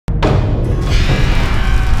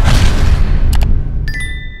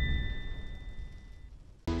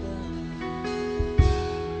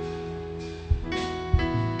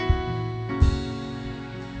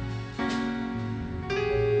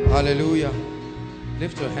Hallelujah.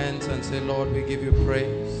 Lift your hands and say, Lord, we give you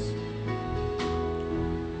praise.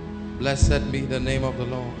 Blessed be the name of the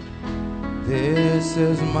Lord. This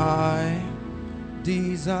is my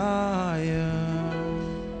desire,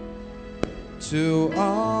 to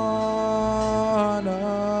honor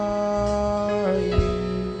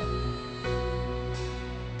you,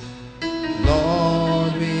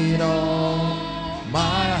 Lord, with all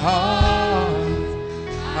my heart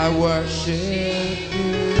I worship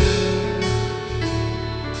you.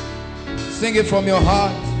 Sing it from your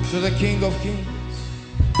heart to the King of Kings.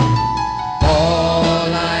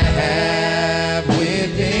 All I have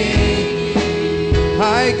within,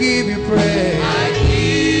 I give you praise. I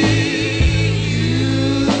give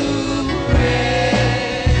you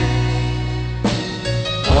praise.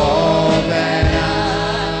 All that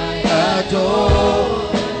I adore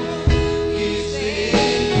is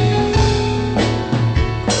in you.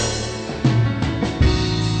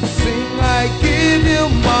 Sing, I give you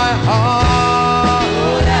my heart.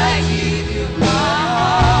 Lord, I give you my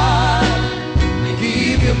heart. I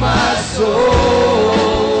give you my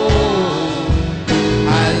soul.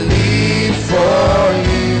 I live for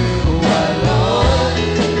you alone.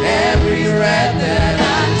 Every breath that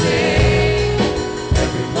I take,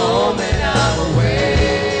 every moment I'm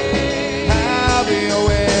away. Have your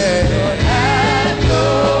way. Lord, have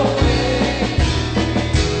your way.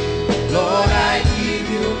 Lord, I give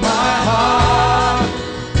you my heart.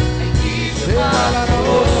 I give you my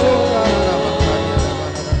soul.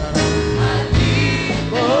 I live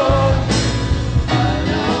for you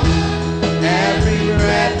alone. Every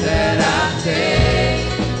breath that I take,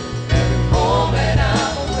 every moment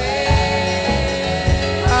I'm away.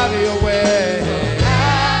 Have your way.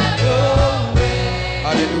 Have your way.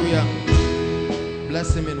 Hallelujah. Bless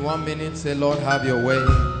him in 1 minute. Say, Lord, have your way.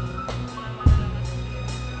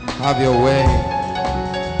 Have your way.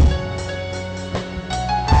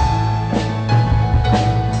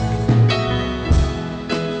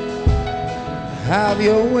 Have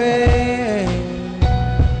your way.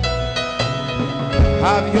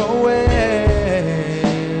 Have your way.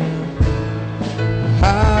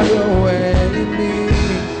 Have your way in me.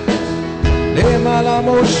 Le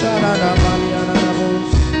malamo shana na maniana na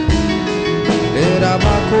bos. Le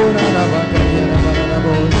ramakona na bakayana na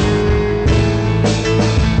bos.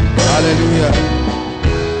 Hallelujah.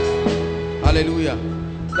 Hallelujah.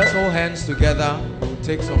 Let's hold hands together. We'll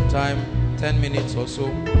take some time, 10 minutes or so,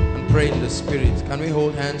 and pray in the Spirit. Can we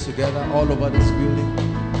hold hands together all over this building?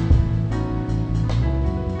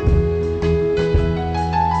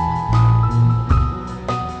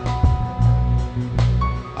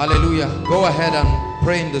 Hallelujah. Go ahead and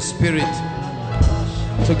pray in the Spirit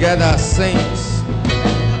together as saints.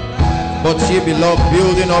 But ye beloved,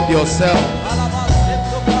 building up yourself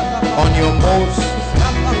on your most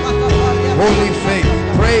holy faith,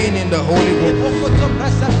 praying in the Holy Ghost.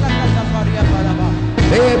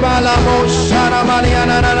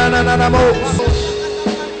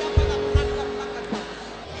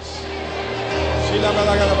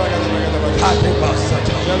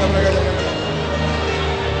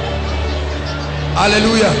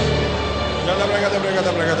 Hallelujah.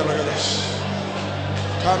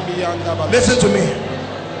 Listen to me.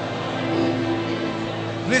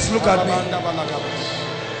 Please look at me.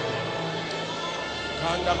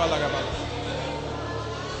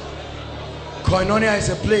 Koinonia is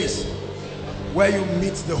a place where you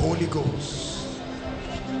meet the Holy Ghost.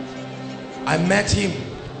 I met him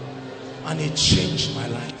and he changed my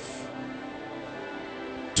life.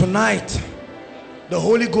 Tonight, the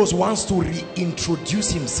Holy Ghost wants to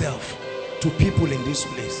reintroduce himself to people in this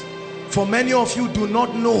place. For many of you do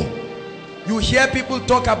not know. You hear people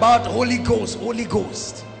talk about Holy Ghost, Holy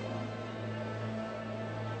Ghost.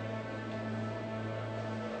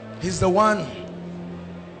 He's the one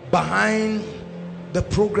behind the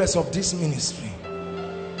progress of this ministry.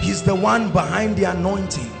 He's the one behind the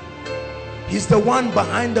anointing. He's the one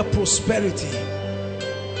behind the prosperity.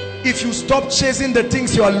 If you stop chasing the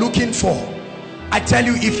things you are looking for, I tell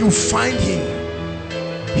you, if you find him,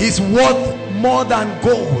 he's worth more than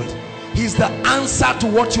gold. He's the answer to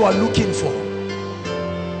what you are looking for.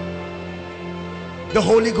 The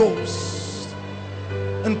Holy Ghost.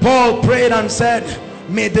 And Paul prayed and said,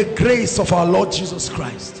 may the grace of our Lord Jesus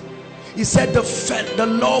Christ. He said the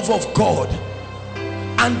love of God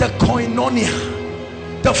and the koinonia,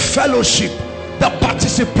 the fellowship, the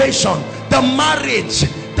participation, the marriage,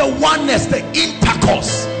 the oneness, the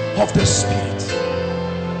intercourse of the Spirit.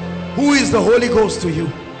 Who is the Holy Ghost to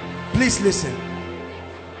you? Please listen.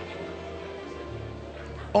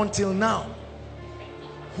 Until now,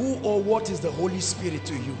 who or what is the Holy Spirit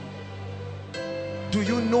to you? Do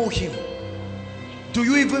you know him? Do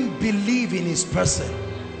you even believe in his person?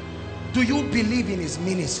 Do you believe in his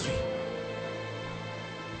ministry?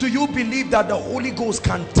 Do you believe that the Holy Ghost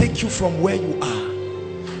can take you from where you are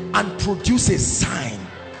and produce a sign?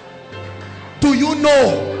 Do you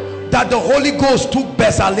know that the Holy Ghost took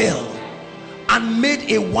Bezalel and made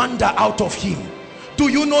a wonder out of him? Do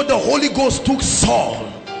you know the Holy Ghost took Saul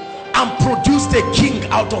and produced a king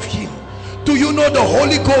out of him? Do you know the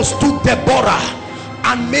Holy Ghost took Deborah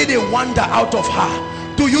and made a wonder out of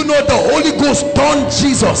her? Do you know the Holy Ghost turned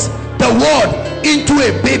Jesus, the Word, into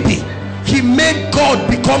a baby? He made God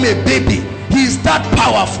become a baby. He is that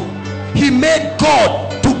powerful. He made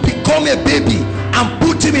God to become a baby and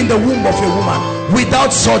put him in the womb of a woman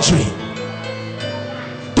without surgery.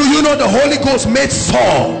 Do you know the Holy Ghost made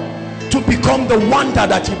Saul to become the wonder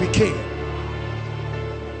that he became?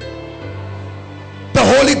 The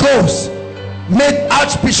Holy Ghost made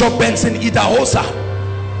Archbishop Benson Idahosa.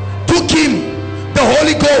 Took him, the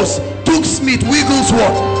Holy Ghost took Smith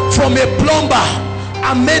Wigglesworth from a plumber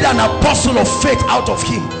and made an apostle of faith out of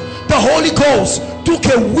him. The Holy Ghost took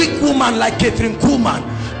a weak woman like Catherine Kuhlman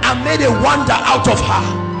and made a wonder out of her.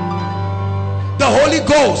 The Holy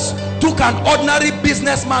Ghost took an ordinary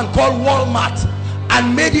businessman called Walmart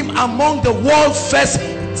and made him among the world's first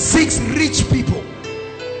 6 rich people,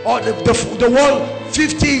 or the world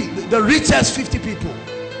 50, the richest 50 people.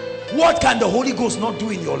 What can the Holy Ghost not do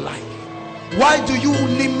in your life? Why do you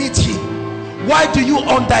limit him? Why do you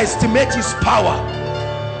underestimate his power?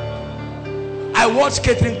 I watched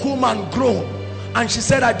Catherine Kuhlman grow, and she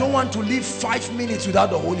said, I don't want to live 5 minutes without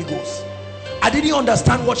the Holy Ghost. I didn't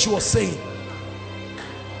understand what she was saying.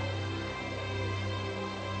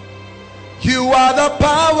 You are the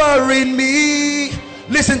power in me.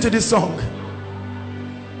 Listen to this song.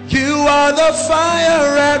 You are the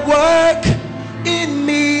fire at work in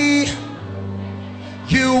me.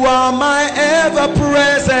 You are my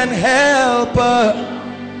ever-present helper.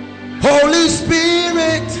 Holy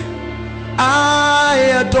Spirit,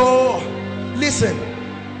 I adore. Listen,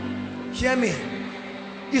 hear me.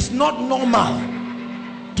 It's not normal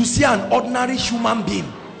to see an ordinary human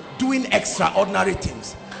being doing extraordinary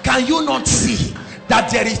things. Can you not see that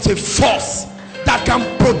there is a force that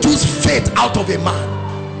can produce faith out of a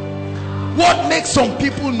man? What makes some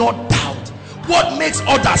people not doubt? What makes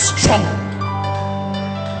others strong?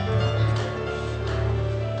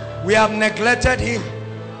 We have neglected him.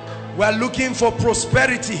 We are looking for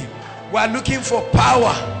prosperity. We are looking for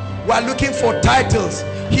power. We are looking for titles.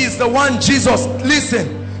 He is the one, Jesus.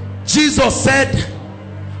 Listen, Jesus said,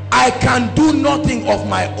 I can do nothing of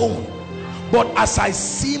my own, but as I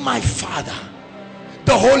see my Father.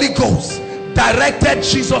 The Holy Ghost directed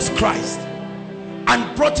Jesus Christ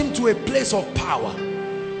and brought him to a place of power.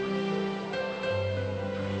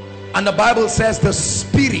 And the Bible says the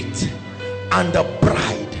Spirit and the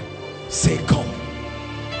bride say, come.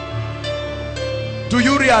 Do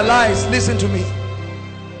you realize, listen to me,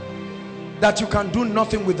 that you can do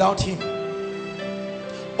nothing without him?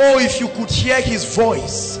 Oh, if you could hear his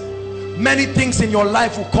voice, many things in your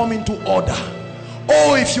life will come into order.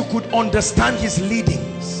 Oh, if you could understand his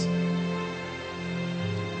leadings,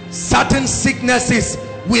 certain sicknesses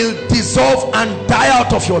will dissolve and die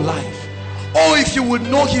out of your life. Oh, if you would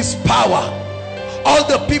know his power, all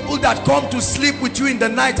the people that come to sleep with you in the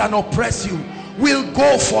night and oppress you will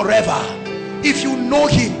go forever. If you know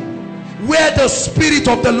him, where the Spirit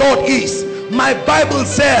of the Lord is, my Bible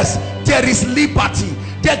says there is liberty.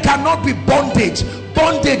 There cannot be bondage.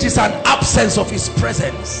 Bondage is an absence of his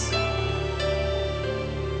presence.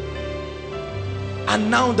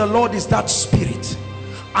 And now the Lord is that Spirit,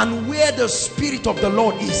 and where the Spirit of the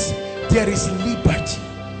Lord is, there is liberty.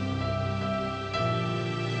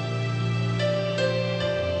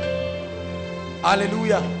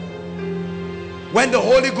 Hallelujah. When the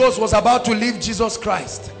Holy Ghost was about to leave Jesus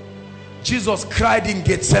Christ, Jesus cried in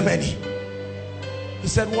Gethsemane. He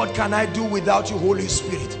said, what can I do without you, Holy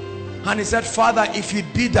Spirit? And he said, Father, if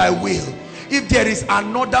it be thy will, if there is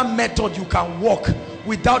another method you can walk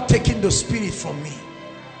without taking the Spirit from me.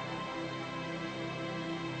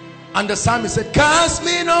 And the psalmist said, cast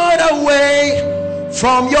me not away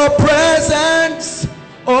from your presence,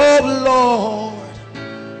 oh Lord.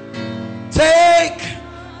 Take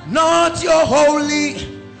not your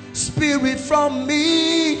Holy Spirit from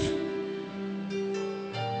me.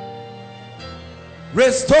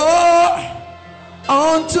 Restore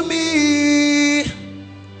unto me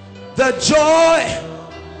the joy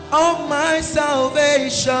of my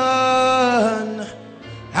salvation,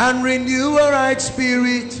 and renew a right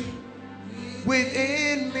spirit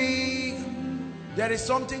within me. There is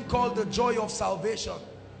something called the joy of salvation.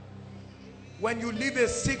 When you live a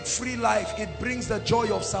sick-free life, it brings the joy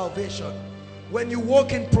of salvation. When you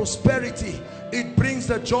walk in prosperity, it brings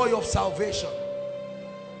the joy of salvation.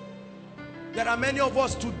 There are many of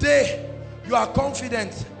us today, you are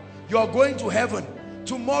confident you are going to heaven.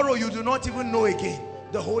 Tomorrow you do not even know again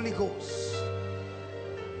the Holy Ghost.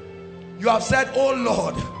 You have said, oh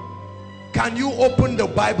Lord, can you open the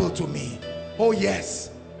Bible to me? Oh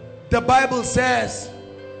yes. The Bible says,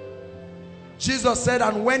 Jesus said,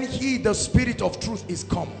 and when he, the Spirit of truth, is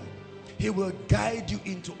come, he will guide you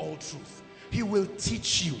into all truth. He will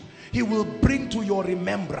teach you. He will bring to your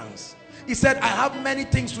remembrance. He said, I have many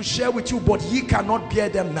things to share with you, but ye cannot bear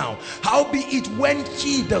them now. Howbeit, when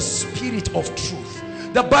he, the Spirit of truth,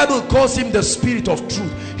 the Bible calls him the Spirit of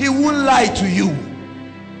truth, he won't lie to you.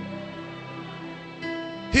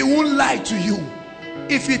 He won't lie to you.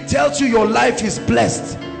 If he tells you your life is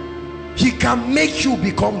blessed, he can make you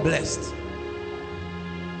become blessed.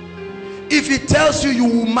 If he tells you you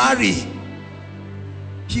will marry,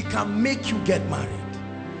 he can make you get married.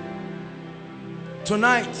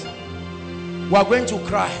 Tonight we are going to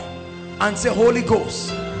cry and say, Holy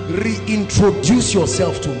Ghost, reintroduce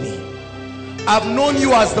yourself to me. I've known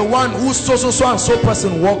you as the one who so and so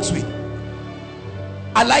person walks with.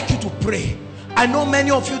 I'd like you to pray. I know many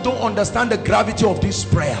of you don't understand the gravity of this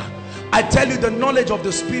prayer. I tell you, the knowledge of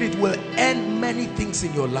the Spirit will end many things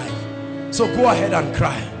in your life. So go ahead and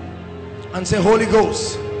cry and say, Holy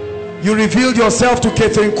Ghost, you revealed yourself to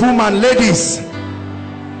Catherine Kuhlman. Ladies,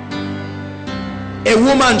 a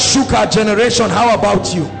woman shook her generation. How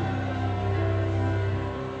about you?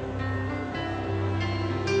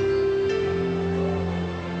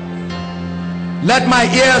 Let my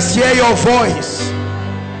ears hear your voice.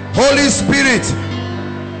 Holy Spirit,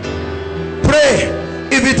 pray.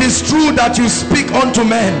 If it is true that you speak unto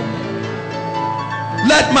men,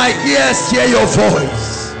 let my ears hear your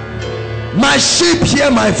voice. My sheep hear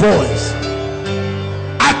my voice.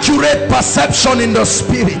 Accurate perception in the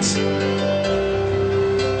Spirit.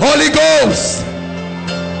 Holy Ghost,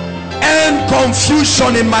 end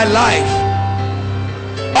confusion in my life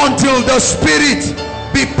until the Spirit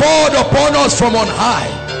be poured upon us from on high,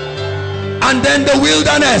 and then the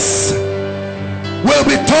wilderness will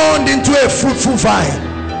be turned into a fruitful vine,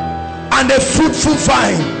 and a fruitful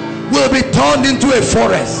vine will be turned into a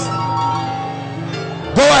forest.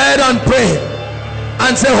 Go ahead and pray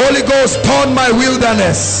and say, Holy Ghost, turn my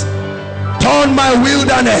wilderness, turn my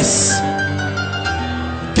wilderness.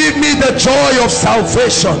 Give me the joy of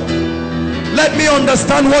salvation. Let me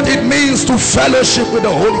understand what it means to fellowship with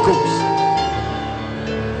the Holy Ghost.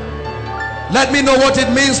 Let me know what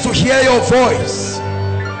it means to hear your voice.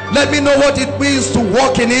 Let me know what it means to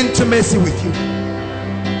walk in intimacy with you.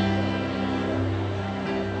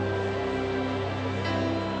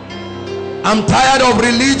 I'm tired of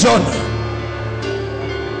religion.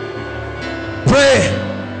 Pray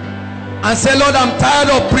and say, Lord, I'm tired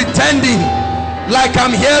of pretending like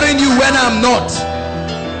I'm hearing you when I'm not.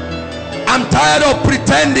 I'm tired of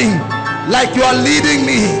pretending like you are leading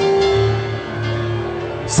me.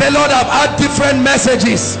 Say, Lord, I've had different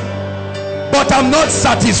messages, but I'm not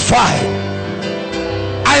satisfied.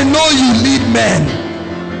 I know you lead men.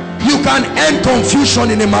 You can end confusion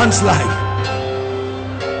in a man's life.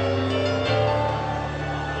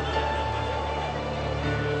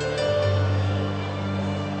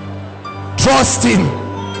 Trust him.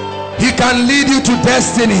 He can lead you to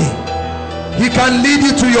destiny. He can lead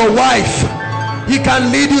you to your wife. He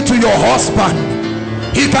can lead you to your husband.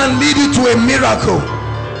 He can lead you to a miracle.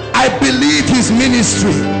 I believe his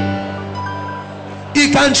ministry.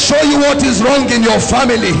 He can show you what is wrong in your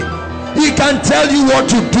family. He can tell you what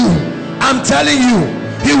to do. I'm telling you,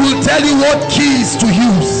 he will tell you what keys to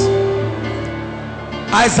use.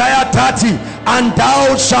 Isaiah 30, and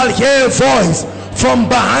thou shalt hear a voice from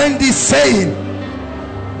behind thee saying,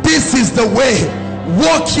 this is the way,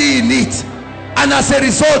 walk ye in it, and as a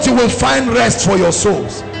result you will find rest for your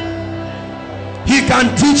souls. He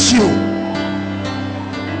can teach you.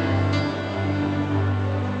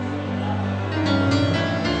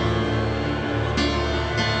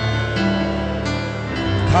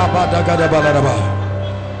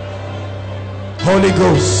 Holy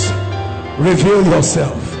Ghost, reveal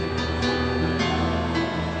yourself.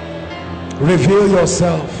 Reveal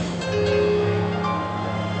yourself.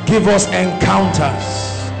 Give us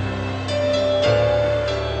encounters.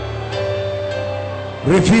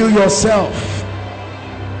 Reveal yourself.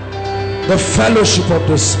 The fellowship of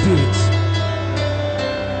the Spirit.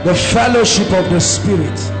 The fellowship of the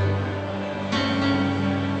Spirit.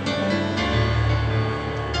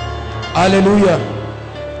 Hallelujah.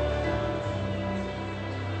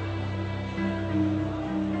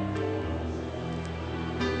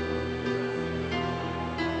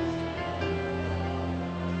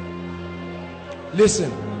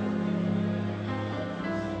 Listen,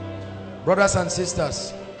 brothers and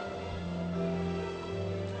sisters,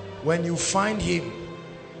 when you find him,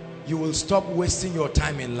 you will stop wasting your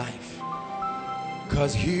time in life,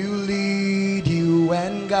 because he'll lead you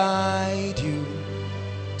and guide you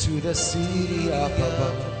to the city up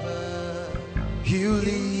above. He'll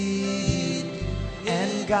lead you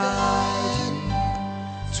and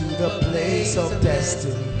guide you to the place of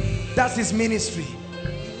destiny. That's his ministry.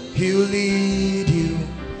 He'll lead you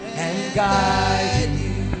and guide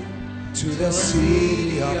you to the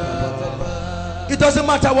city up above. It doesn't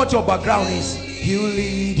matter what your background is. He'll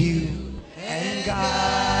lead you and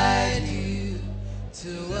guide you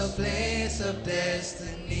to a place of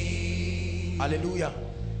destiny. Hallelujah.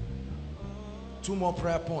 2 more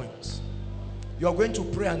prayer points. You are going to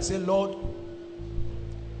pray and say, Lord,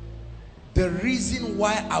 the reason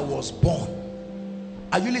why I was born.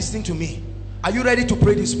 Are you listening to me? Are you ready to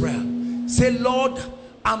pray this prayer? Say, Lord,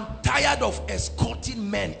 I'm tired of escorting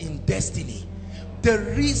men in destiny. The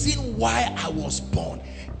reason why I was born.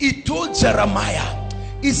 He told Jeremiah,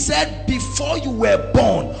 he said, before you were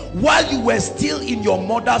born, while you were still in your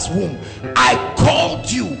mother's womb, I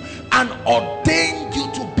called you and ordained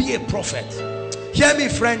you to be a prophet. Hear me,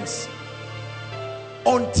 friends.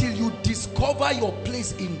 Until you discover your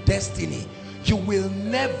place in destiny, you will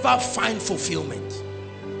never find fulfillment.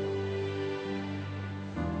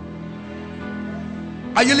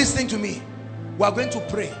 Are you listening to me? We are going to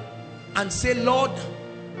pray and say, Lord,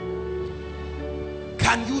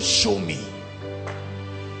 can you show me?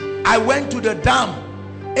 I went to the dam,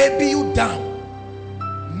 ABU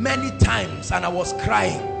dam, many times, and I was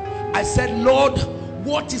crying. I said, Lord,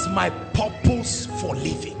 what is my purpose for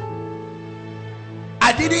living?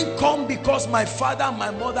 I didn't come because my father and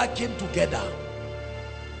my mother came together.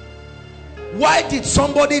 Why did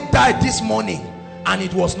somebody die this morning and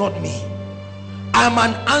it was not me? I'm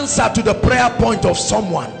an answer to the prayer point of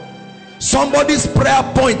someone. Somebody's prayer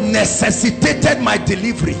point necessitated my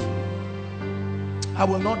delivery. I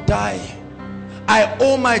will not die. I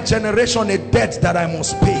owe my generation a debt that I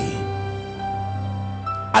must pay.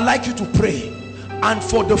 I'd like you to pray, and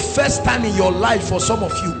for the first time in your life, for some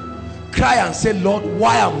of you, cry and say, Lord,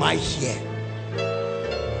 why am I here?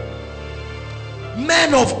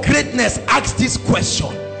 Men of greatness ask this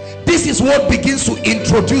question. This is what begins to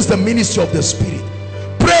introduce the ministry of the Spirit.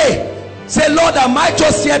 Pray. Say, Lord, am I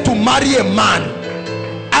just here to marry a man?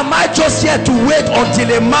 Am I just here to wait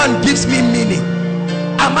until a man gives me meaning?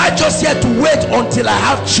 Am I just here to wait until I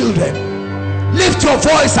have children? Lift your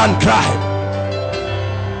voice and cry.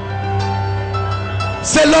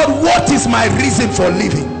 Say, Lord, what is my reason for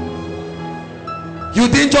living? You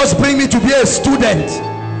didn't just bring me to be a student.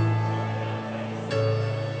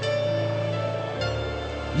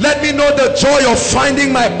 Let me know the joy of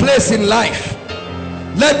finding my place in life.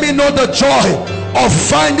 Let me know the joy of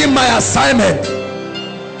finding my assignment.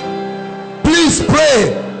 Please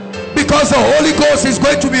pray, because the Holy Ghost is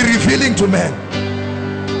going to be revealing to men.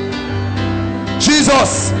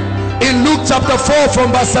 Jesus, in Luke chapter 4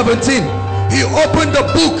 from verse 17, he opened the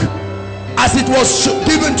book as it was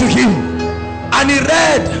given to him, and he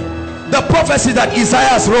read the prophecy that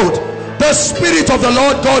Isaiah wrote. The Spirit of the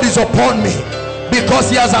Lord God is upon me, because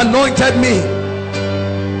he has anointed me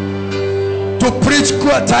to preach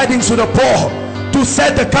good tidings to the poor, to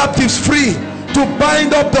set the captives free, to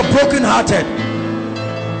bind up the brokenhearted,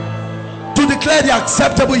 to declare the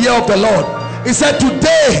acceptable year of the Lord. He said,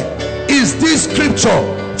 today is this scripture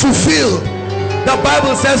fulfilled. The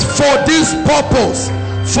Bible says, for this purpose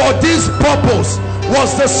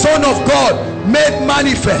was the Son of God made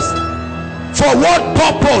manifest. For what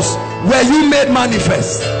purpose were you made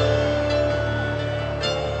manifest?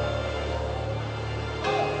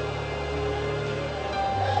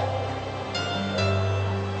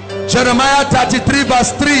 Jeremiah 33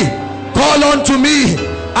 verse 3, call unto me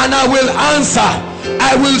and I will answer.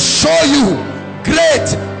 I will show you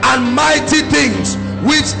great and mighty things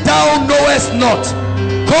which thou knowest not.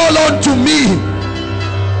 Call unto me,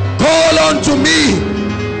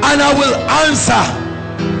 and I will answer.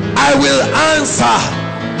 I will answer.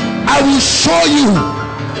 I will show you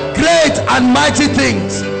great and mighty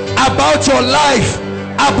things about your life,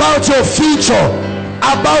 about your future,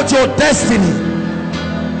 about your destiny.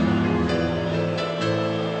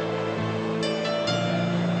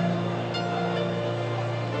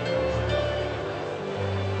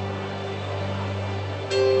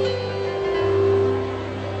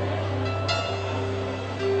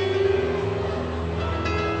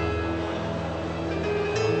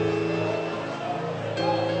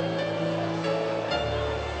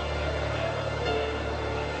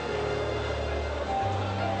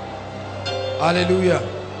 Hallelujah.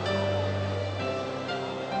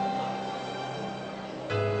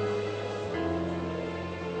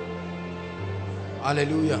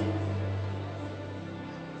 Hallelujah.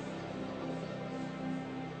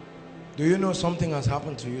 Do you know something has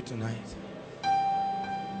happened to you tonight?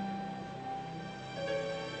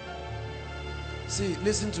 See,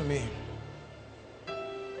 listen to me.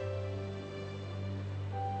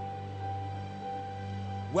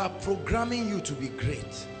 We are programming you to be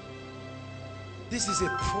great. This is a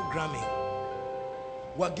programming.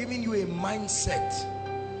 We are giving you a mindset.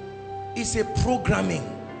 It's a programming.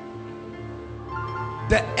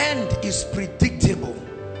 The end is predictable.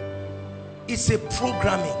 It's a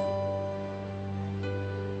programming.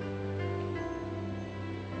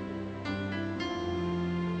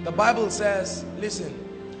 The Bible says, listen,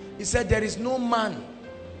 it said there is no man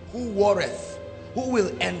who warreth, who will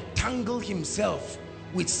entangle himself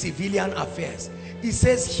with civilian affairs. He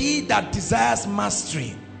says he that desires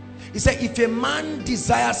mastery. He said if a man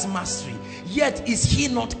desires mastery, yet is he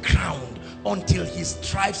not crowned until he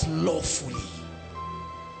strives lawfully.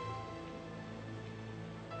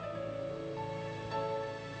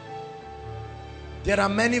 There are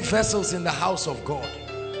many vessels in the house of God.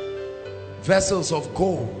 Vessels of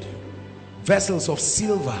gold, vessels of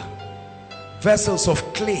silver, vessels of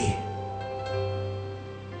clay.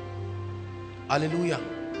 Hallelujah.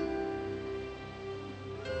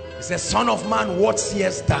 He says, Son of man, what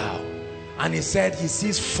seest thou? And he said he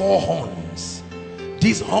sees 4 horns.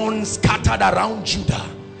 These horns scattered around Judah.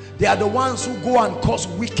 They are the ones who go and cause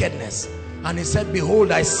wickedness. And he said,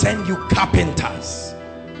 behold, I send you carpenters.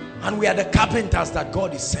 And we are the carpenters that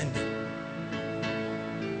God is sending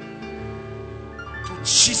to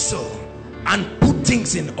chisel and put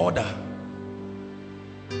things in order.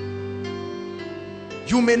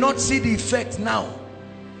 You may not see the effect now.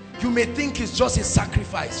 You may think it's just a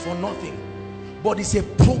sacrifice for nothing, but it's a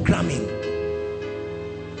programming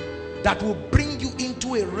that will bring you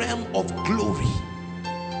into a realm of glory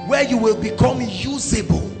where you will become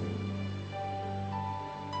usable,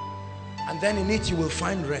 and then in it you will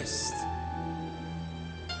find rest.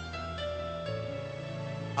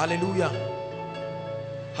 Hallelujah.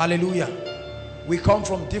 Hallelujah. We come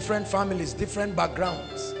from different families, different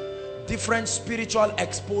backgrounds, different spiritual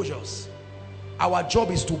exposures. Our job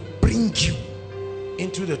is to bring you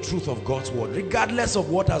into the truth of God's word, regardless of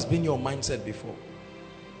what has been your mindset before.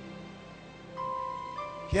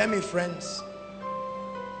 Hear me, friends.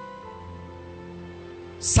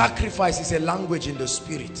 Sacrifice is a language in the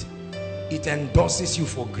spirit. It endorses you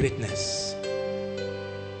for greatness.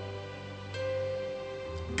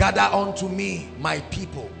 Gather unto me, my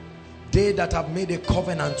people, they that have made a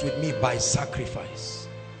covenant with me by sacrifice.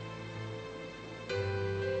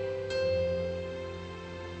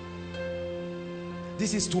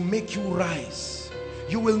 This is to make you rise.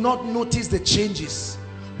 You will not notice the changes,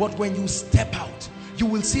 but when you step out, you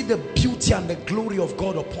will see the beauty and the glory of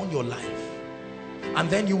God upon your life. And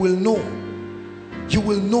then you will know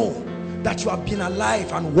that you have been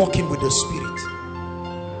alive and walking with the Spirit.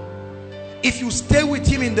 If you stay with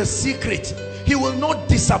him in the secret, he will not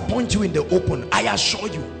disappoint you in the open, I assure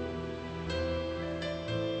you.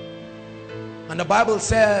 And the Bible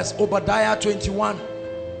says, Obadiah 21,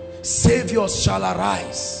 saviors shall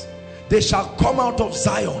arise, they shall come out of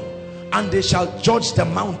Zion, and they shall judge the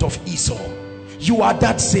mount of Esau. You are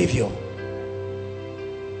that savior.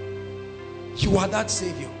 You are that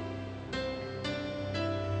savior.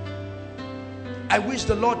 I wish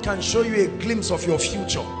the Lord can show you a glimpse of your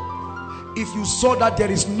future. If you saw that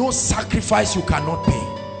there is no sacrifice you cannot pay.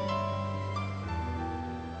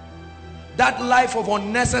 That life of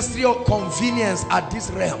unnecessary convenience at this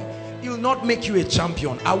realm, it will not make you a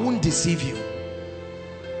champion. I won't deceive you.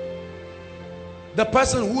 The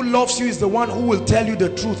person who loves you is the one who will tell you the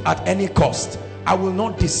truth at any cost. I will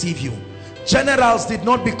not deceive you. Generals did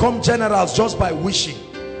not become generals just by wishing.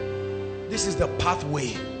 This is the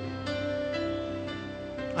pathway.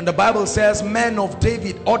 And the Bible says, men of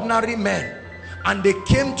David, ordinary men, and they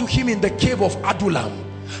came to him in the cave of Adullam,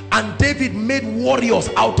 and David made warriors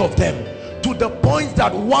out of them, to the point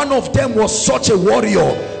that one of them was such a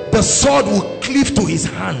warrior, the sword would cleave to his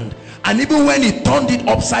hand, and even when he turned it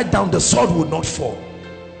upside down, the sword would not fall.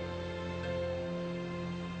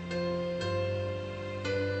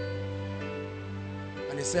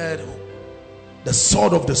 And he said, the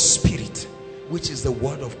sword of the Spirit, which is the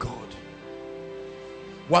word of God.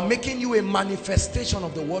 We're making you a manifestation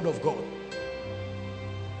of the word of God.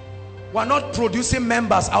 We're not producing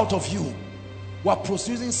members out of you. We're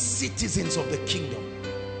producing citizens of the kingdom.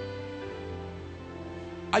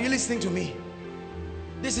 Are you listening to me?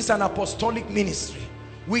 This is an apostolic ministry.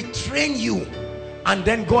 We train you, and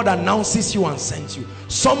then God announces you and sends you.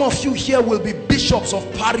 Some of you here will be bishops of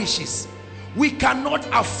parishes. We cannot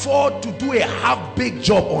afford to do a half-baked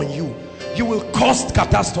job on you. You will cause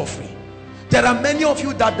catastrophe. There are many of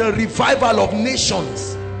you that the revival of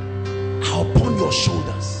nations are upon your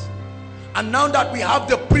shoulders. And now that we have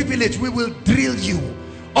the privilege, we will drill you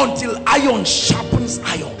until iron sharpens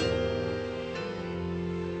iron.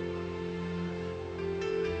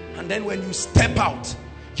 And then when you step out,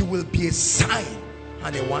 you will be a sign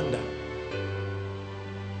and a wonder.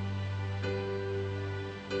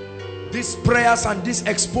 These prayers and this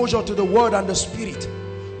exposure to the word and the spirit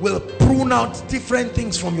will prune out different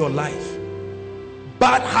things from your life.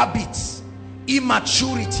 Bad habits,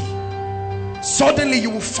 immaturity. Suddenly you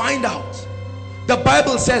will find out. The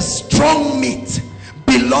Bible says strong meat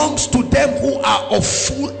belongs to them who are of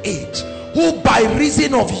full age, who by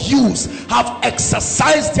reason of use have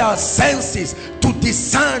exercised their senses to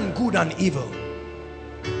discern good and evil.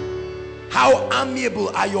 How amiable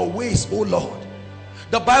are your ways, O Lord.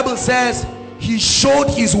 The Bible says he showed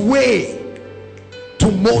his way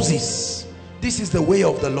to Moses. This is the way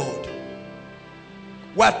of the Lord.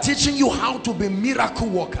 We are teaching you how to be miracle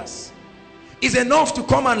workers. It's enough to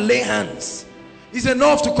come and lay hands. It's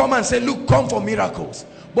enough to come and say, look, come for miracles.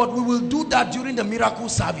 But we will do that during the miracle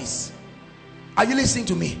service. Are you listening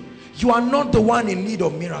to me? You are not the one in need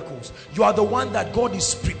of miracles. You are the one that God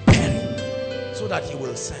is preparing so that he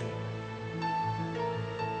will send.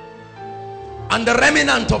 And the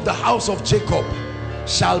remnant of the house of Jacob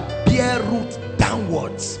shall bear root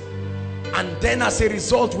downwards, and then as a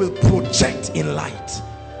result will project in light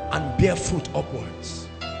and bear fruit upwards.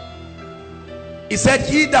 He said,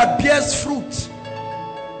 he that bears fruit,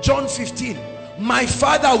 John 15, my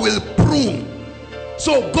Father will prune.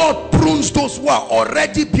 So God prunes those who are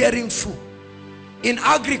already bearing fruit. In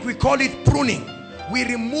Agric we call it pruning. We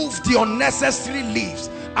remove the unnecessary leaves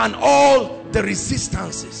and all the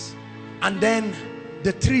resistances, and then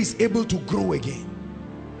the tree is able to grow again.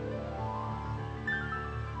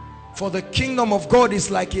 For the kingdom of God is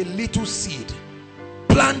like a little seed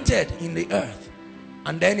planted in the earth,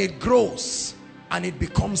 and then it grows and it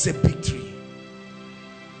becomes a big tree.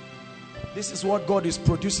 This is what God is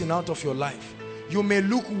producing out of your life. You may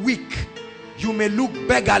look weak, you may look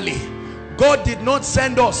beggarly. God did not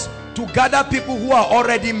send us to gather people who are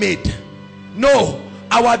already made. No,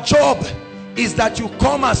 our job is that you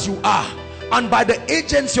come as you are, and by the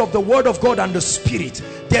agency of the word of God and the spirit,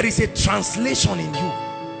 there is a translation in you.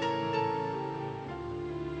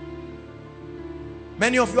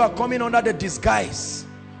 Many of you are coming under the disguise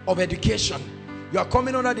of education. You are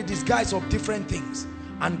coming under the disguise of different things,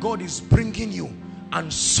 and God is bringing you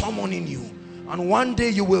and summoning you, and one day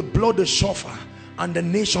you will blow the shofar and the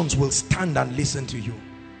nations will stand and listen to you.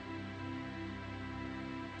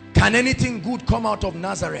 Can anything good come out of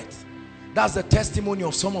Nazareth? That's the testimony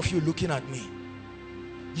of some of you looking at me.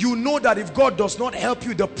 You know that if God does not help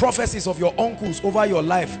you, the prophecies of your uncles over your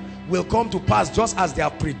life will come to pass just as they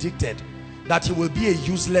are predicted. That you will be a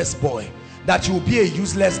useless boy, that you will be a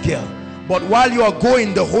useless girl. But while you are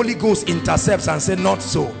going, the Holy Ghost intercepts and says, not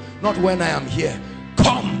so, not when I am here.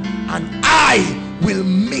 Come and I will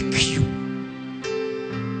make you.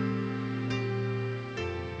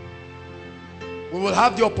 We will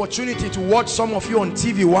have the opportunity to watch some of you on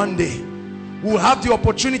TV one day. We will have the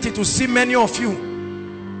opportunity to see many of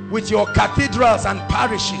you with your cathedrals and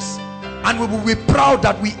parishes, and we will be proud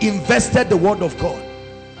that we invested the word of God.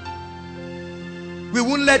 We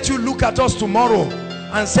won't let you look at us tomorrow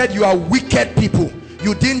and said you are wicked people,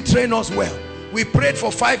 you didn't train us well. We prayed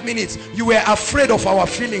for 5 minutes, you were afraid of our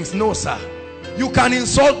feelings. No sir, you can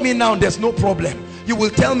insult me now, there's no problem. You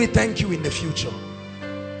will tell me thank you in the future.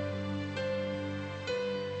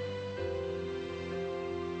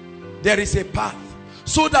 There is a path,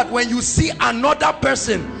 so that when you see another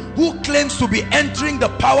person who claims to be entering the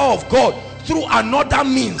power of God through another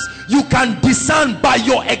means, you can discern by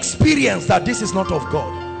your experience that this is not of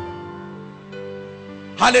God.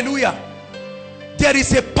 Hallelujah. There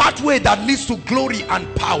is a pathway that leads to glory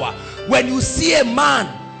and power. When you see a man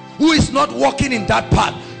who is not walking in that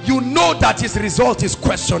path, you know that his result is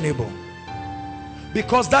questionable,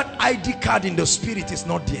 because that ID card in the spirit is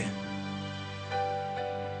not there.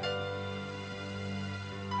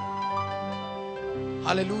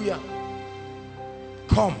 Hallelujah.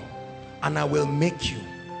 Come and I will make you.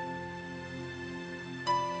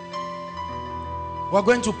 We're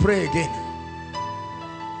going to pray again.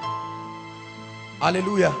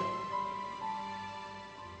 Hallelujah.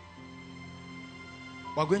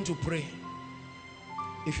 We're going to pray.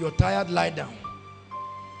 If you're tired, lie down.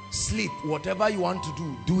 Sleep. Whatever you want to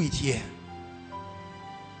do, do it here.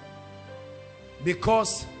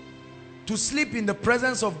 Because to sleep in the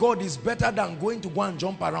presence of God is better than going to go and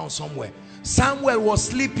jump around somewhere. Samuel was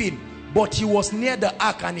sleeping, but he was near the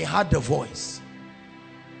ark and he heard the voice.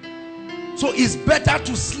 So it's better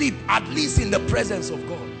to sleep at least in the presence of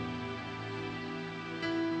God.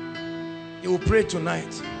 You will pray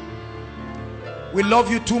tonight. We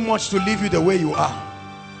love you too much to leave you the way you are.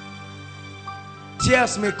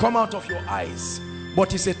 Tears may come out of your eyes,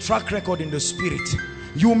 but it's a track record in the spirit.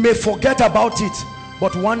 You may forget about it,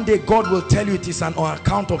 but one day God will tell you it is on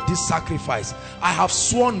account of this sacrifice. I have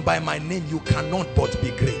sworn by my name, you cannot but be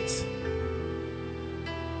great.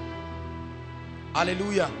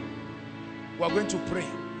 Hallelujah. We are going to pray.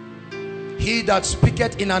 He that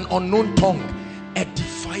speaketh in an unknown tongue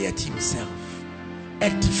edifieth himself.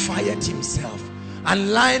 Edifieth himself.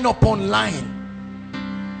 And line upon line.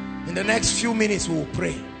 In the next few minutes we will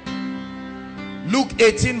pray. Luke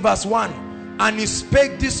 18 verse 1. And he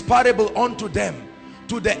spake this parable unto them,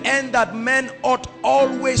 to the end that men ought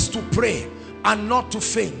always to pray and not to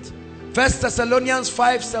faint. 1 Thessalonians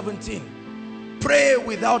 5:17. Pray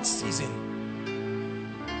without ceasing.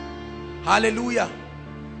 Hallelujah.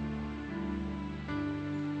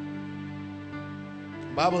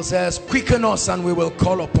 The Bible says, quicken us and we will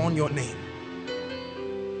call upon your name.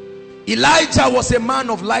 Elijah was a man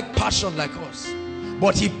of like passion like us,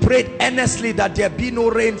 but he prayed earnestly that there be no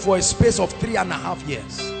rain for a space of 3.5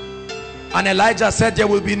 years. And Elijah said, there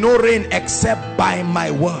will be no rain except by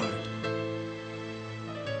my word.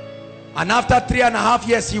 And after 3.5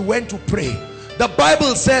 years he went to pray. The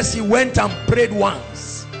Bible says he went and prayed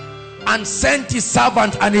once and sent his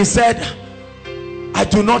servant, and he said, I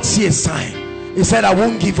do not see a sign. He said, I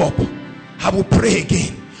won't give up. I will pray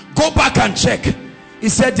again. Go back and check. He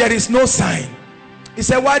said, there is no sign. He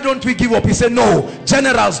said, why don't we give up? He said, no,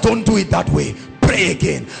 generals don't do it that way. Pray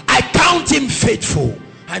again. I count him faithful.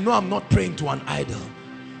 I know I'm not praying to an idol.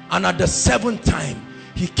 And at the 7th time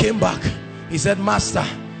he came back. He said, Master,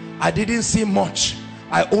 I didn't see much.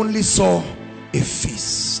 I only saw a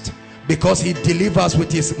feast, because he delivers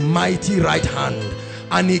with his mighty right hand.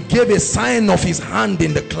 And he gave a sign of his hand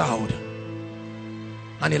in the cloud.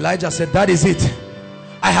 And Elijah said, that is it.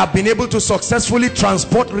 I have been able to successfully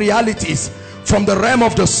transport realities from the realm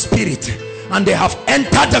of the spirit, and they have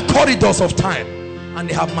entered the corridors of time, and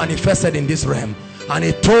they have manifested in this realm. And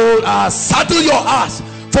he told us, saddle your ass,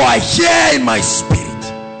 for I hear in my spirit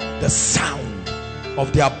the sound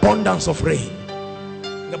of the abundance of rain.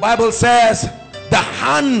 The Bible says the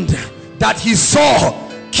hand that he saw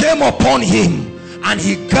came upon him, and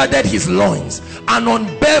he girded his loins, and on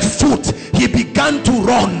bare foot he began to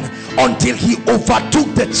run until he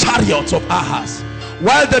overtook the chariots of Ahaz.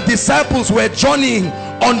 While the disciples were journeying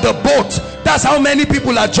on the boat, that's how many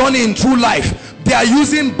people are journeying through life. They are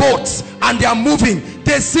using boats and they are moving.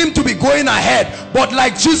 They seem to be going ahead, but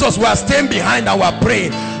like Jesus, we are staying behind and we are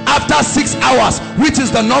praying. After 6 hours, which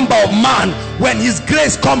is the number of man, when his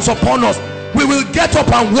grace comes upon us, we will get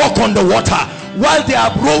up and walk on the water. While they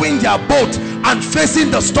are rowing their boat and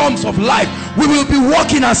facing the storms of life, we will be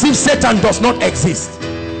walking as if Satan does not exist.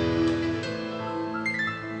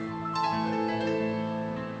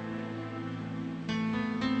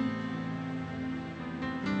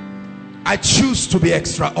 I choose to be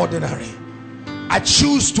extraordinary. I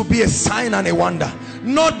choose to be a sign and a wonder.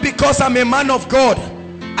 Not because I'm a man of God.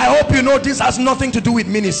 I hope you know this has nothing to do with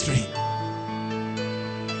ministry.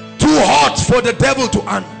 Too hot for the devil to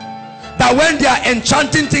earn. That when they are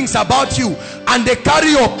enchanting things about you and they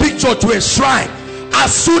carry your picture to a shrine,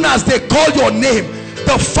 as soon as they call your name,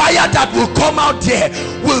 the fire that will come out there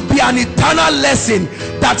will be an eternal lesson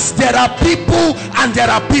that there are people and there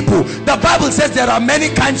are people. The Bible says there are many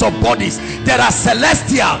kinds of bodies. There are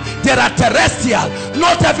celestial, there are terrestrial.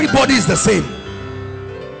 Not everybody is the same.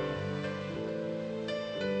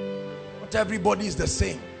 Not everybody is the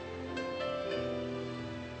same.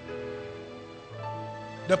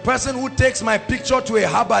 The person who takes my picture to a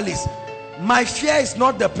herbalist, my fear is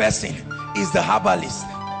not the person, it's the herbalist.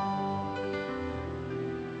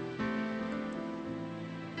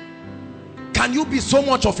 Can you be so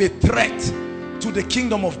much of a threat to the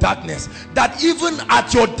kingdom of darkness that even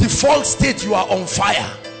at your default state you are on fire?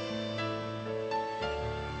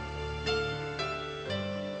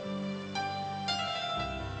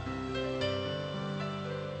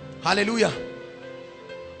 Hallelujah.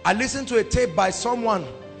 I listened to a tape by someone.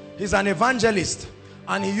 He's an evangelist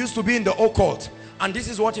and he used to be in the occult, and this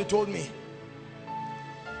is what he told me.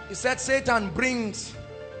 He said Satan brings,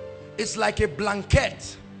 it's like a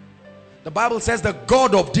blanket. The Bible says the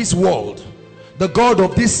God of this world, the God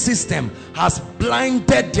of this system has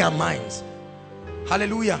blinded their minds.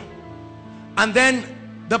 Hallelujah. And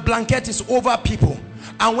then The blanket is over people.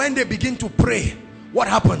 And when they begin to pray, what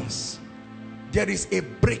happens? There is a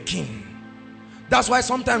breaking. That's why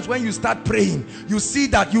sometimes when you start praying, you see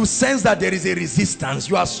that you sense that there is a resistance.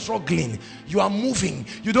 You are struggling. You are moving.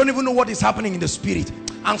 You don't even know what is happening in the spirit.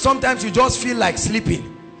 And sometimes you just feel like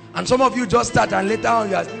sleeping. And some of you just start and later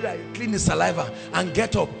on you are still like, clean the saliva and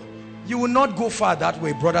get up. You will not go far that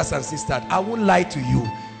way, brothers and sisters. I won't lie to you.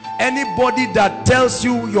 Anybody that tells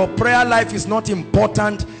you your prayer life is not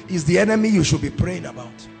important is the enemy you should be praying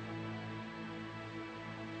about.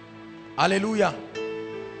 Hallelujah.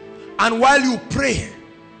 And while you pray,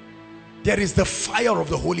 there is the fire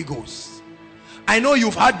of the Holy Ghost. I know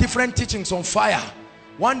you've had different teachings on fire.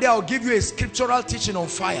 One day I'll give you a scriptural teaching on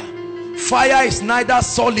fire. Fire is neither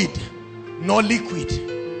solid nor liquid.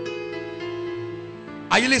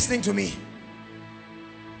 Are you listening to me?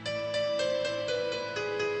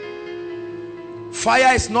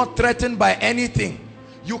 Fire is not threatened by anything.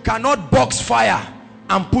 You cannot box fire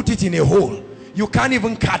and put it in a hole. You can't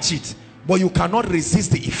even catch it, but you cannot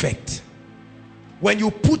resist the effect. When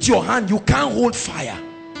you put your hand, you can't hold fire.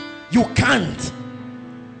 You can't.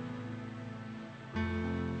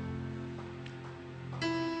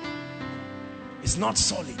 It's not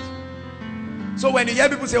solid. So when you hear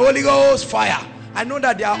people say Holy Ghost fire, I know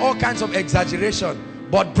that there are all kinds of exaggeration,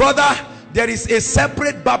 but brother, there is a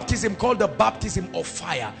separate baptism called the baptism of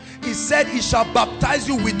fire. He said he shall baptize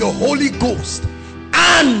you with the Holy Ghost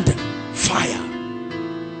and fire.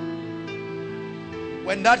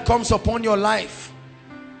 When that comes upon your life,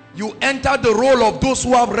 you enter the role of those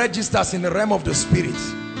who have registers in the realm of the spirit.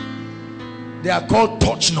 They are called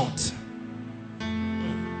touch not.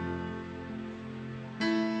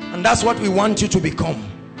 And that's what we want you to become.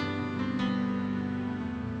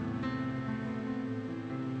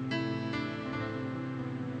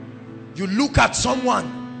 You look at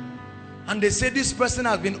someone and they say this person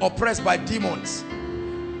has been oppressed by demons,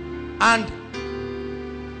 and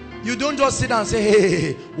you don't just sit and say,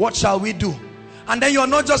 hey, what shall we do? And then you're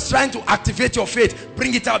not just trying to activate your faith,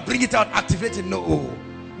 bring it out, activate it.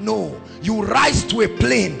 No, you rise to a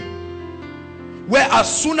plane where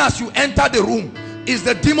as soon as you enter the room, it's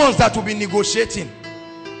the demons that will be negotiating.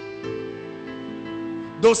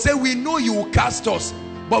 They'll say, we know you will cast us,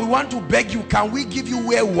 but we want to beg you, can we give you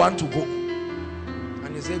where we want to go?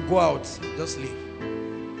 And you say, go out, just leave.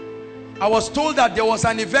 I was told that there was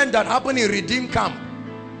an event that happened in Redeem Camp.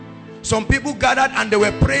 Some people gathered and they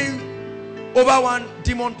were praying over one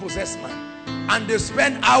demon-possessed man, and they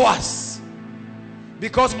spent hours,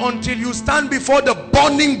 because until you stand before the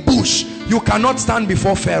burning bush, you cannot stand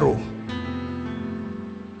before Pharaoh.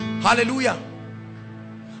 Hallelujah.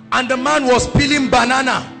 And the man was peeling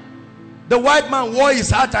banana. The white man wore his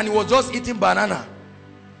hat and he was just eating banana,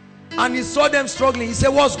 and he saw them struggling. He said,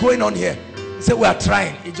 what's going on here? He said, we are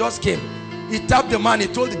trying. He just came, he tapped the man, he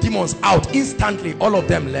told the demons out. Instantly all of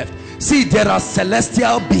them left. See, there are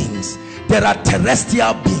celestial beings, there are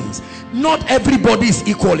terrestrial beings. Not everybody is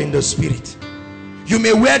equal in the spirit. You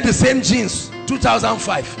may wear the same jeans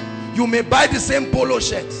 2005, you may buy the same polo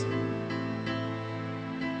shirt,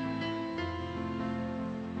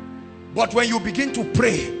 but when you begin to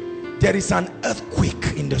pray, there is an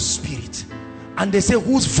earthquake in the spirit. And they say,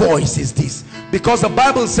 whose voice is this? Because the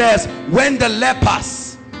Bible says, when the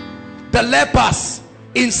lepers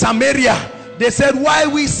in Samaria, they said, why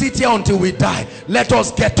we sit here until we die? Let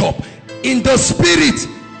us get up. In the spirit,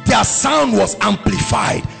 their sound was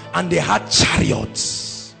amplified, and they had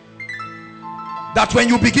chariots. That when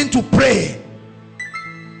you begin to pray,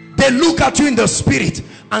 they look at you in the spirit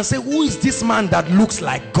and say, who is this man that looks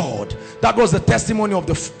like God? That was the testimony of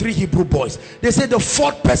the 3 Hebrew boys. They said the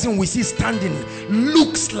 4th person we see standing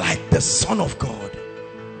looks like the Son of God.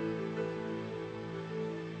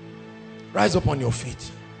 Rise up on your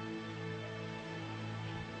feet.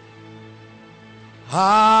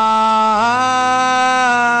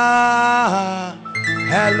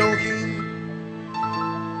 Elohim.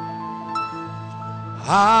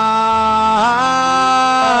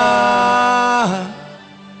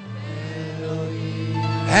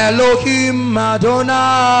 Elohim Adonai.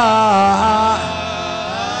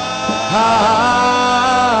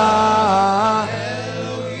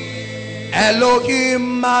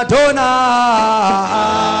 Elohim Adonai.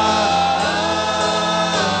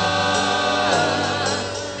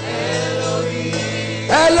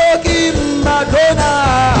 Elohim Adonai.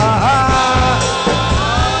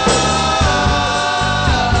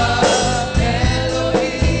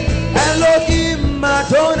 Elohim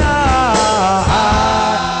Adonai.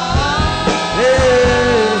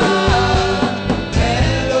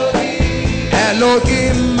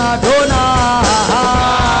 Elohim Adonai.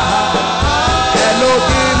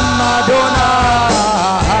 Elohim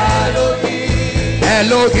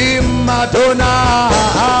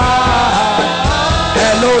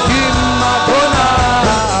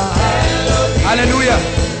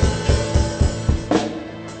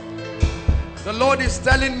God is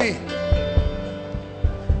telling me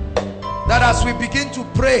that as we begin to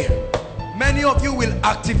pray, many of you will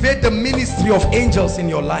activate the ministry of angels in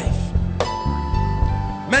your life.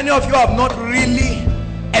 Many of you have not really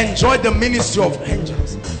enjoyed the ministry of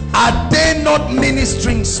angels. Are they not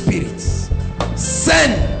ministering spirits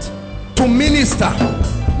sent to minister?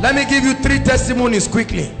 Let me give you 3 testimonies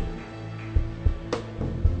quickly.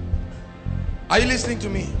 Are you listening to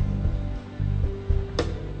me?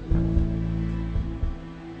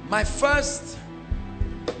 My first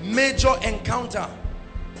major encounter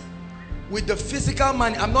with the physical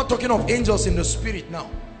man, I'm not talking of angels in the spirit now.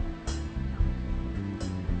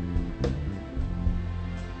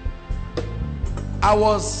 I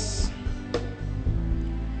was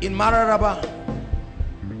in Mararaba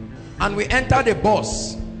and we entered a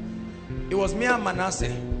bus. It was me and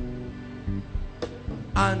Manasseh,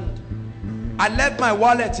 and I left my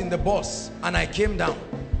wallet in the bus and I came down,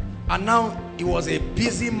 and now it was a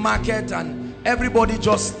busy market and everybody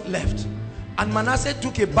just left, and Manasseh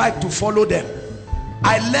took a bike to follow them.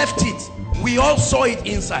 I left it. We all saw it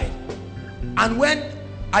inside, and when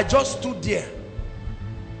I just stood there,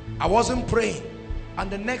 I wasn't praying,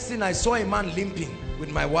 and the next thing I saw a man limping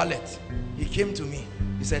with my wallet. He came to me.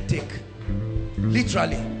 He said, take.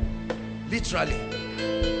 Literally.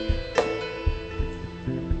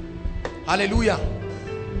 Hallelujah.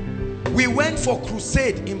 We went for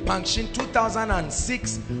crusade in Pangshin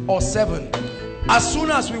 2006 or 7. As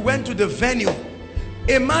soon as we went to the venue,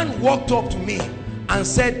 a man walked up to me and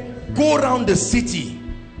said, go around the city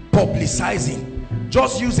publicizing.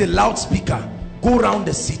 Just use a loudspeaker. Go around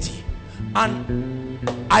the city. And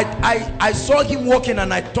I saw him walking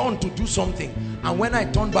and I turned to do something, and when I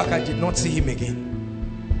turned back I did not see him again.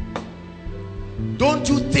 Don't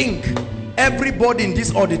you think everybody in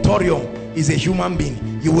this auditorium is a human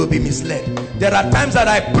being? You will be misled. There are times that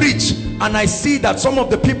I preach and I see that some of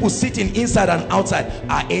the people sitting inside and outside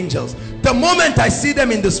are angels. The moment I see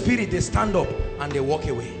them in the spirit, they stand up and they walk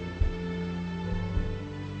away.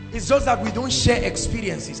 It's just that we don't share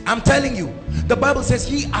experiences. I'm telling you, the Bible says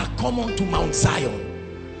ye are common to Mount Zion.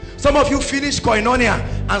 Some of you finish Koinonia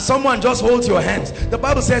and someone just holds your hands. The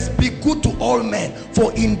Bible says be good to all men,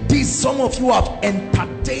 for in this some of you have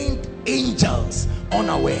entertained angels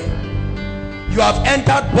unaware. You have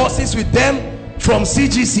entered buses with them from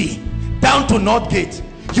CGC down to Northgate.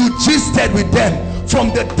 You gisted with them. From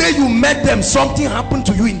the day you met them, something happened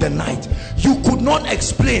to you in the night. You could not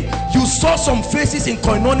explain. You saw some faces in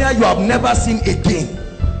Koinonia you have never seen again.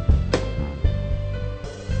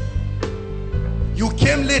 You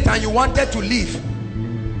came late and you wanted to leave.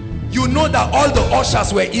 You know that all the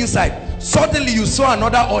ushers were inside. Suddenly you saw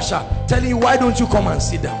another usher telling you, why don't you come and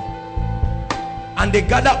sit down? And they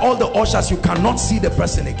gather all the ushers. You cannot see the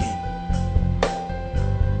person again.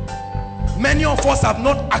 Many of us have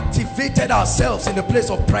not activated ourselves in the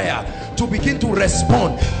place of prayer to begin to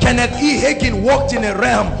respond. Kenneth E. Hagin walked in a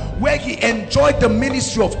realm where he enjoyed the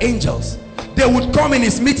ministry of angels. They would come in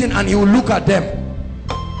his meeting and he would look at them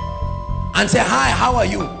and say, hi, how are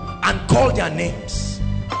you? And call their names.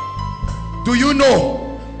 Do you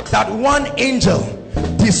know that one angel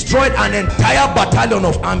destroyed an entire battalion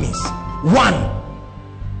of armies? One.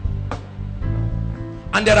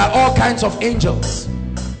 And there are all kinds of angels.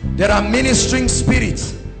 There are ministering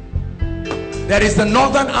spirits. There is the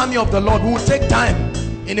Northern Army of the Lord. We will take time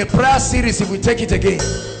in a prayer series, if we take it again,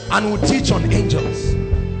 and we'll teach on angels.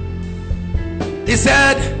 He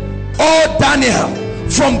said, oh Daniel,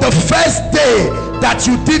 from the first day that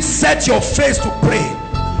you did set your face to pray,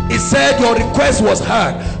 he said your request was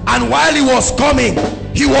heard. And while he was coming,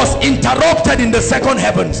 he was interrupted in the second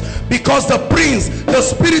heavens, because the prince, the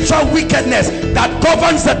spiritual wickedness that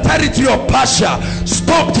governs the territory of Persia,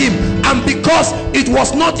 stopped him. And because it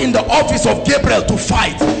was not in the office of Gabriel to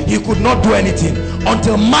fight, he could not do anything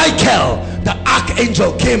until Michael, the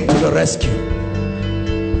archangel, came to the rescue.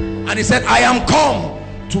 And he said, I am come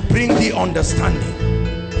to bring thee understanding.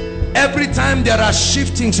 Every time there are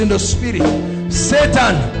shiftings in the spirit,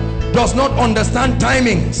 Satan does not understand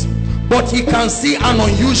timings, but he can see an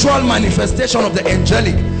unusual manifestation of the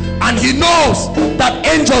angelic, and he knows that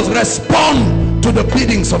angels respond to the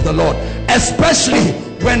biddings of the Lord. Especially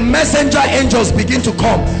when messenger angels begin to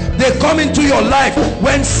come, they come into your life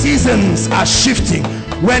when seasons are shifting.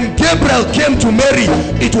 When Gabriel came to Mary,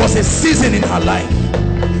 it was a season in her life.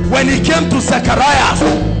 When he came to Zechariah,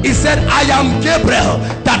 he said, I am Gabriel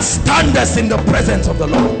that standeth in the presence of the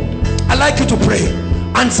Lord. I'd like you to pray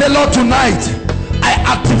and say, Lord, tonight I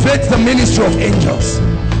activate the ministry of angels.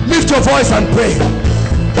 Lift your voice and pray.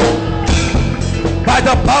 By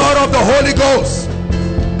the power of the Holy Ghost,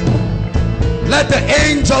 let the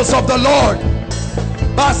angels of the Lord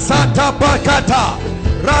Basata bakata.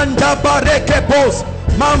 Randa bareke bos.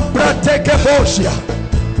 Mambrateke boshia.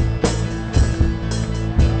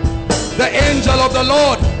 The angel of the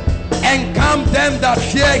Lord encamp them that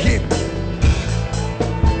fear him.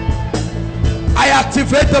 I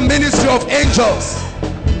activate the ministry of angels.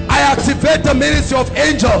 I activate the ministry of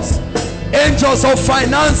angels. Angels of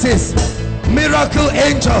finances, miracle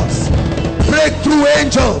angels, breakthrough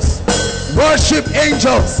angels, worship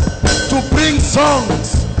angels, to bring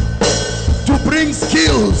songs, to bring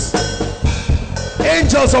skills,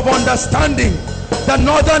 angels of understanding, the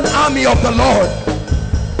northern army of the Lord,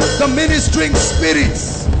 the ministering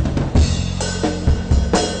spirits.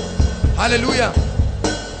 Hallelujah.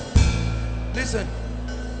 Listen.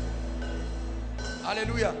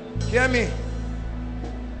 Hallelujah. Hear me.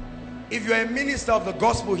 If you're a minister of the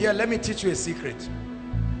gospel here, let me teach you a secret.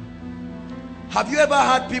 Have you ever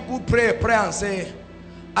had people pray a prayer and say,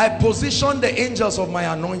 I position the angels of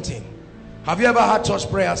my anointing? Have you ever had church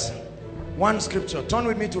prayers? One scripture. Turn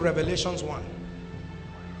with me to Revelations 1.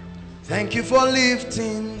 Thank you for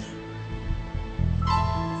lifting.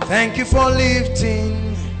 Thank you for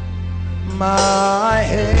lifting my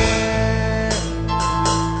head.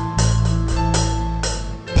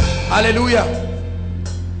 Hallelujah.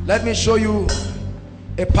 Let me show you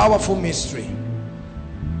a powerful mystery.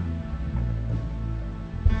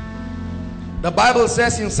 The Bible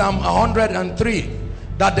says in Psalm 103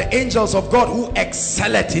 that the angels of God who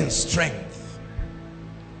excelleth in strength,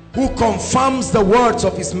 who confirms the words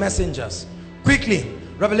of his messengers. Quickly,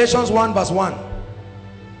 Revelations 1 verse 1.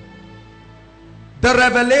 The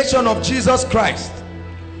revelation of Jesus Christ,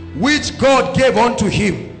 which God gave unto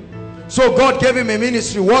him. So God gave him a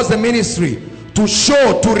ministry. What's the ministry? To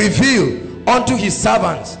show, to reveal unto his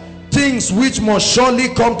servants things which must surely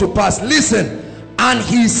come to pass. Listen. And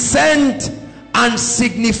he sent and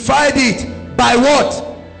signified it by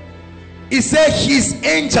what? He said his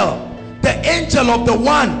angel, the angel of the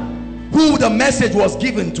one who the message was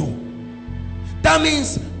given to. That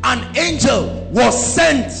means an angel was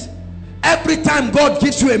sent. Every time God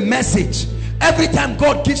gives you a message, every time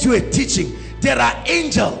God gives you a teaching, there are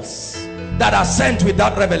angels that are sent with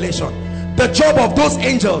that revelation. The job of those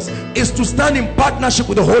angels is to stand in partnership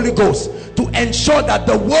with the Holy Ghost to ensure that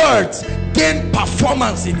the words gain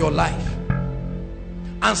performance in your life.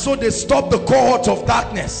 And so they stop the cohorts of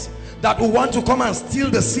darkness that will want to come and steal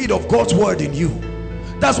the seed of God's word in you.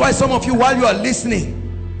 That's why some of you, while you are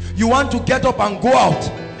listening, you want to get up and go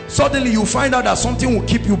out. Suddenly you find out that something will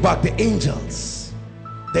keep you back. The angels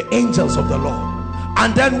of the Lord.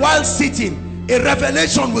 And then while sitting, a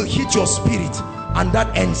revelation will hit your spirit, and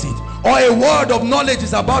that ends it. Or a word of knowledge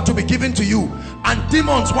is about to be given to you, and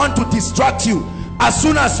demons want to distract you. As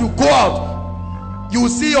soon as you go out, you will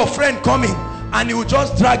see your friend coming and he will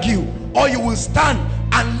just drag you, or you will stand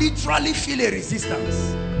and literally feel a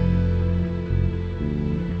resistance.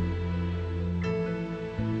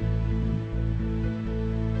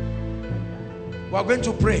 We are going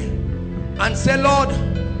to pray and say, Lord,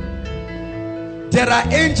 there are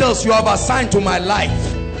angels you have assigned to my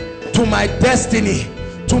life, to my destiny,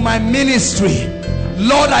 to my ministry.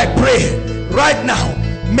 Lord, I pray right now,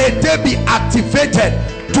 may they be activated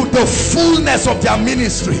to the fullness of their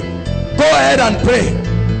ministry. Go ahead and pray.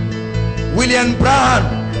 William Branham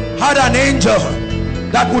had an angel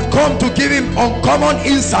that would come to give him uncommon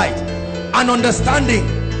insight and understanding.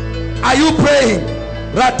 Are you praying?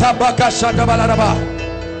 Ratabaka shatabalaraba,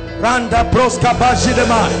 Randa broska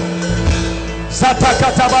bajidema,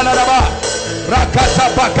 Satakatabalaraba,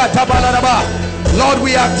 Rakatabakatabalaraba. Lord,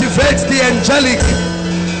 we activate the angelic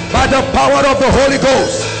by the power of the Holy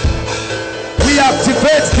Ghost. We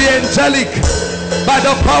activate the angelic by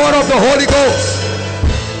the power of the Holy Ghost.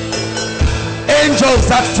 Angels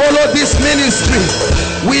that follow this ministry,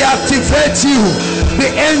 we activate you.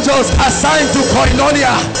 The angels assigned to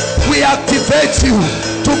Koinonia, we activate you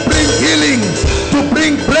to bring healing, to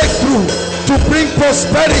bring breakthrough, to bring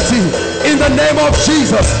prosperity in the name of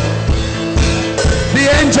Jesus. The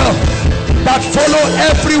angel that follow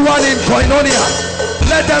everyone in Koinonia,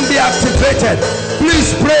 let them be activated.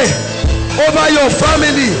 Please pray over your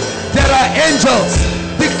family. There are angels.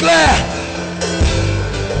 Declare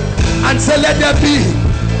and say, let there be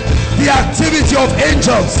the activity of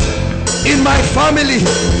angels in my family,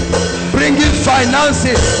 bringing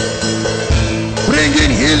finances, bringing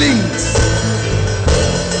healings.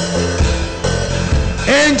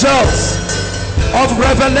 Angels of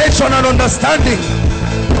revelation and understanding,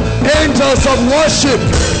 angels of worship,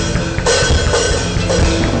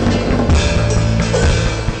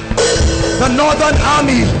 the northern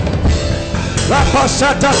army.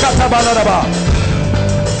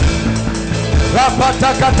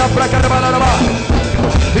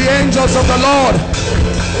 The angels of the Lord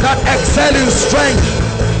that excel in strength,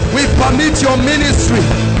 we permit your ministry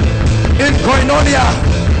in Koinonia.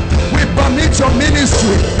 We permit your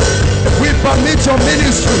ministry. We permit your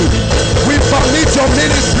ministry. We permit your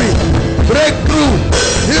ministry. Breakthrough,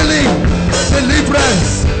 healing,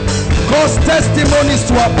 deliverance. Cause testimonies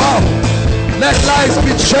to abound. Let lives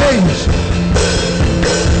be changed.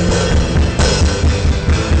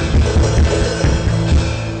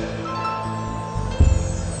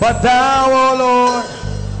 But thou, O Lord,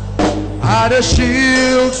 art a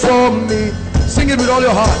shield for me. Sing it with all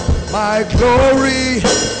your heart. My glory,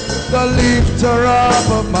 the lifter up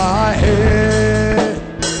of my head.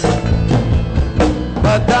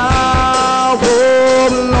 But thou, O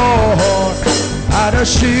Lord, art a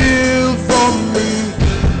shield for me.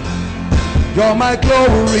 You're my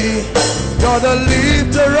glory, you're the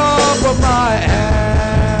lifter up of my head.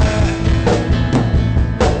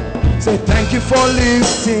 Say thank you for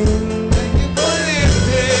lifting.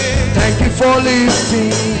 Thank you for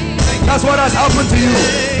lifting. That's what has happened to you.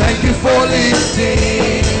 Thank you for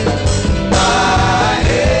lifting my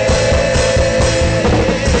head.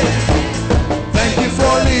 Thank you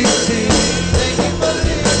for lifting.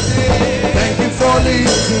 Thank you for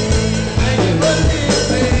lifting.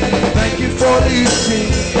 Thank you for lifting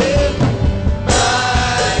my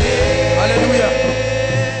head. Hallelujah.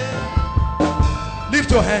 Lift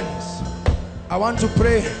your hands. I want to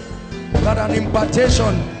pray that an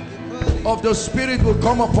impartation of the Spirit will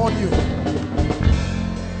come upon you.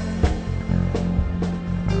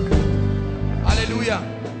 Hallelujah.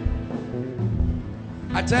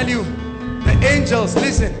 I tell you, the angels,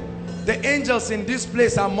 listen, the angels in this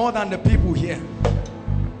place are more than the people here.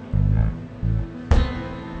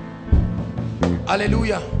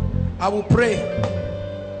 Hallelujah. I will pray.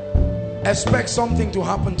 Expect something to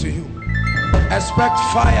happen to you. Expect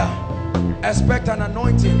fire. Expect an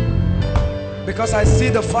anointing. Because I see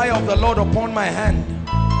the fire of the Lord upon my hand.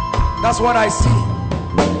 That's what I see.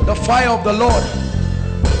 The fire of the Lord.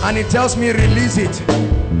 And it tells me release it.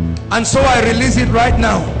 And so I release it right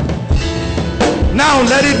now. Now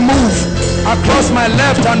let it move across my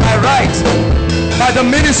left and my right by the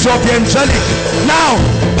ministry of the angelic. Now,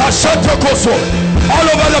 all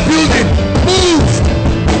over the building, move.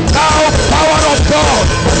 Now, power of God,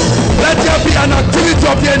 let there be an activity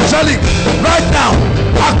of the angelic right now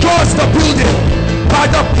across the building by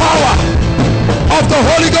the power of the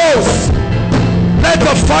Holy Ghost. Let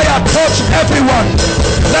the fire touch everyone.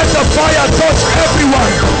 Let the fire touch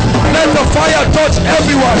everyone. Let the fire touch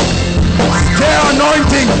everyone. Stay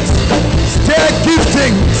anointings, stay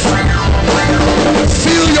giftings.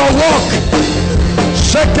 Feel your walk.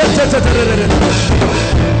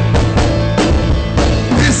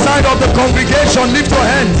 This side of the congregation, lift your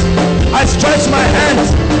hands. I stretch my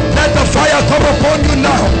hands. Let the fire come upon you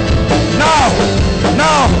now. Now,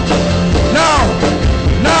 now, now,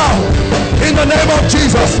 now. In the name of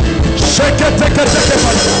Jesus.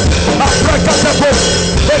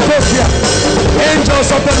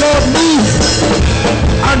 Angels of the Lord, move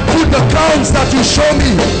and put the crowns that you show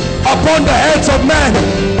me upon the heads of men.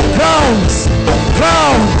 Crowns,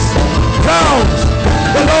 crowns, crowns.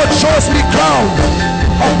 The Lord shows me crowns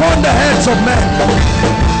upon the heads of men.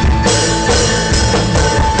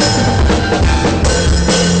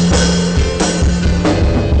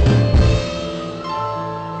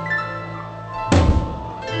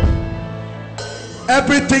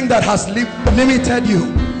 Everything that has limited you,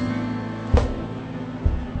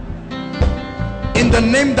 in the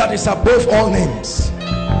name that is above all names,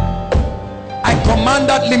 I command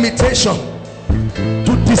that limitation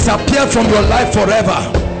to disappear from your life forever.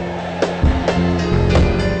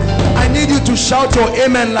 I need you to shout your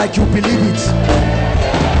amen like you believe it.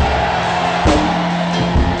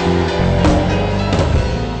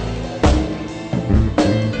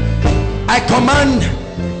 I command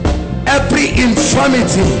every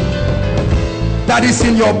infirmity that is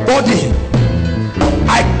in your body,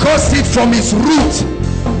 I curse it from its root.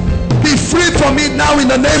 Be free from it now in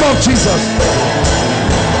the name of Jesus.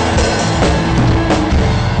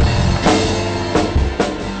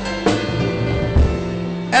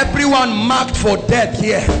 Everyone marked for death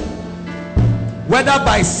here, whether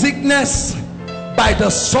by sickness, by the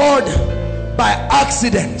sword, by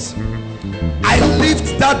accident, I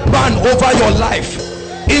lift that ban over your life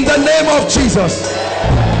in the name of Jesus.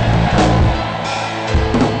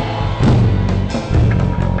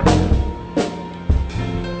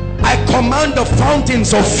 I command the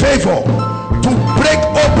fountains of favor to break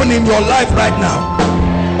open in your life right now.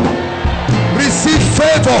 Receive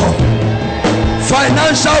favor,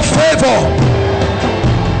 financial favor,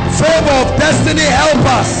 favor of destiny help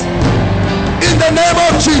us in the name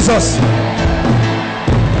of Jesus.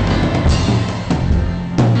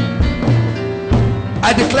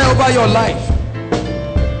 I declare over your life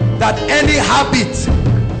that any habit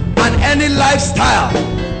and any lifestyle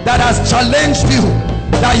that has challenged you,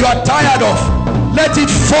 that you are tired of, let it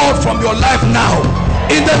fall from your life now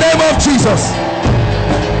in the name of Jesus.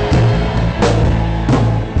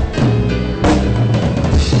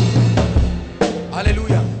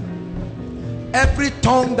 Hallelujah. Every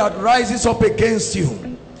tongue that rises up against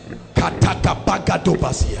you,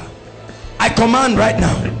 I command right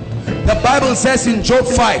now. The Bible says in Job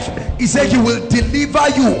 5, he said he will deliver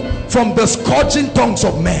you from the scourging tongues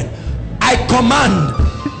of men. I command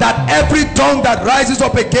that every tongue that rises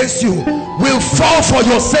up against you will fall for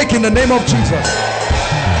your sake in the name of Jesus.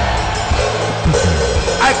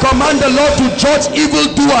 I command the Lord to judge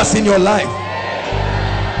evildoers in your life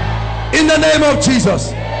in the name of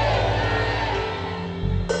Jesus.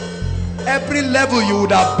 Every level you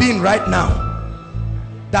would have been right now,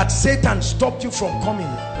 that Satan stopped you from coming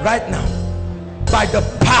right now, by the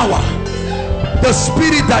power, the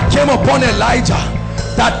spirit that came upon Elijah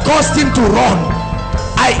that caused him to run,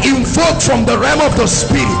 I invoke from the realm of the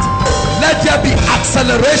spirit, let there be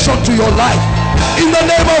acceleration to your life in the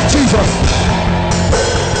name of Jesus.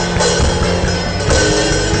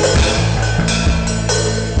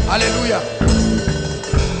 Hallelujah.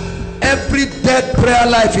 Every dead prayer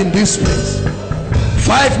life in this place,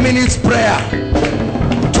 5 minutes prayer,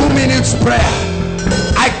 2 minutes prayer,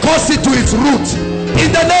 I cause it to its root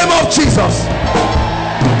in the name of Jesus.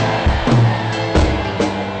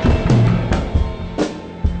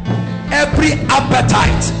 Every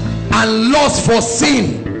appetite and lust for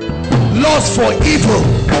sin, lust for evil,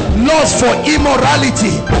 lust for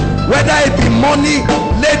immorality, whether it be money,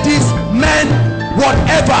 ladies, men,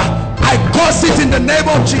 whatever, I cause it in the name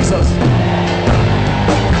of Jesus.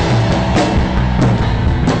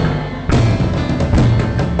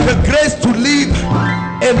 The grace to live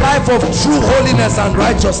a life of true holiness and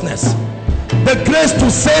righteousness, the grace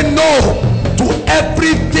to say no to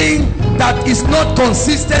everything that is not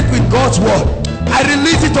consistent with God's word, I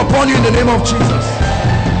release it upon you in the name of Jesus.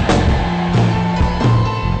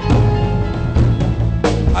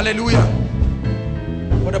 Hallelujah.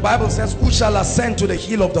 For the Bible says, who shall ascend to the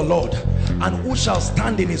hill of the Lord, and who shall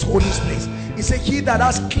stand in his holy place? He said, he that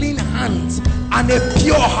has clean hands and a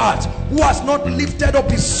pure heart, who has not lifted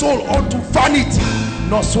up his soul unto vanity,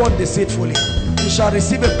 nor sworn deceitfully, he shall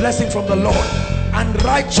receive a blessing from the Lord and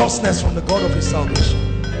righteousness from the God of his salvation.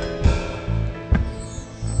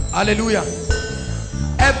 Hallelujah.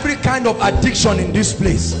 Every kind of addiction in this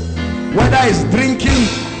place, whether it's drinking,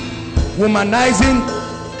 womanizing,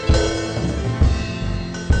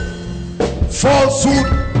 falsehood,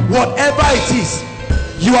 whatever it is,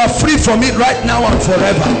 you are free from it right now and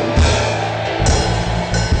forever.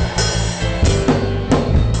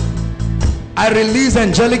 I release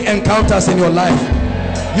angelic encounters in your life.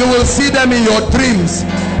 You will see them in your dreams.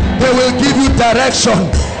 They will give you direction.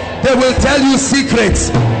 They will tell you secrets.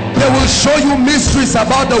 They will show you mysteries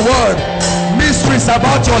about the word, mysteries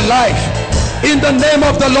about your life, in the name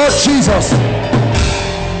of the Lord Jesus.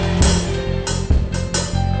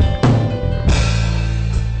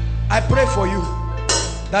 I pray for you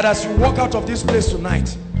that as you walk out of this place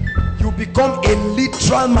tonight, you become a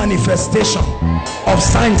literal manifestation of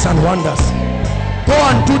signs and wonders. Go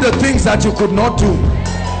and do the things that you could not do.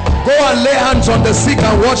 Go and lay hands on the sick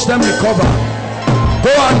and watch them recover.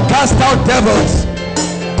 Go and cast out devils.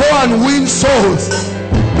 Go and win souls.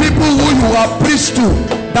 People who you have preached to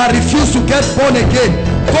that refuse to get born again,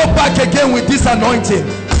 go back again with this anointing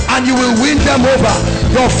and you will win them over.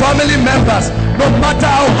 Your family members, no matter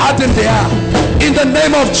how hardened they are, in the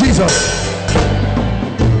name of Jesus.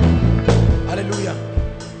 Hallelujah.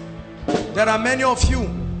 There are many of you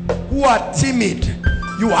who are timid.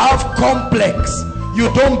 You have complex.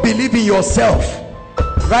 You don't believe in yourself.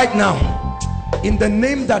 Right now, in the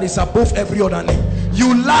name that is above every other name,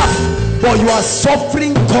 you laugh, but you are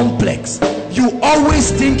suffering complex. You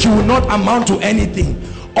always think you will not amount to anything,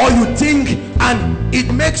 or you think, and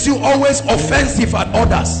it makes you always offensive at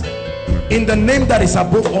others. In the name that is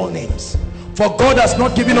above all names, for God has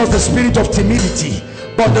not given us the spirit of timidity,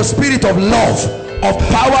 but the spirit of love, of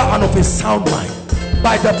power, and of a sound mind.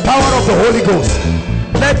 By the power of the Holy Ghost,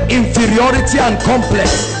 let inferiority and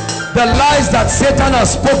complex, the lies that Satan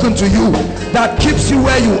has spoken to you that keeps you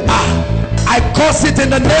where you are, I curse it in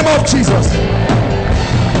the name of Jesus.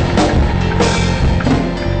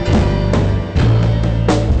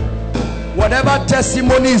 Whatever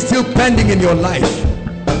testimony is still pending in your life,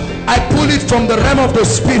 I pull it from the realm of the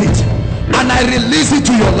spirit. and I release it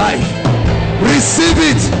to your life. Receive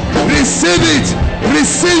it, receive it,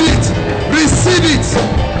 receive it, receive it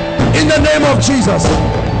in the name of Jesus.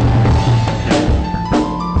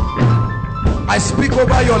 I speak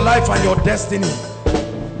over your life and your destiny.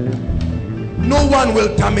 No one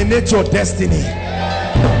will terminate your destiny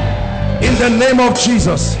in the name of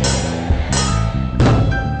Jesus.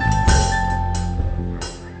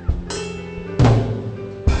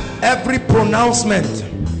 Every pronouncement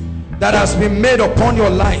that has been made upon your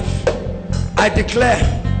life, I declare,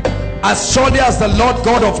 as surely as the Lord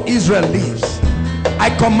God of Israel lives,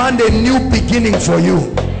 I command a new beginning for you.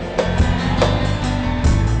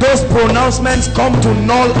 Those pronouncements come to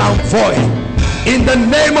null and void in the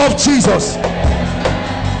name of Jesus.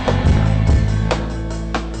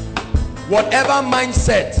 Whatever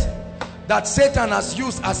mindset that Satan has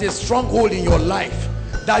used as a stronghold in your life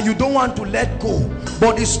that you don't want to let go,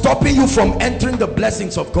 but is stopping you from entering the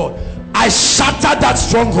blessings of God, I shatter that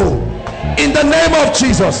stronghold in the name of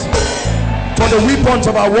Jesus. For the weapons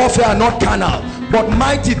of our warfare are not carnal, but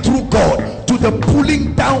mighty through God to the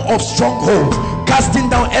pulling down of strongholds, casting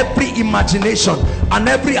down every imagination and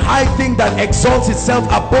every high thing that exalts itself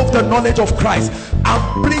above the knowledge of Christ,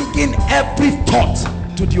 and bringing every thought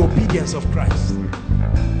to the obedience of Christ.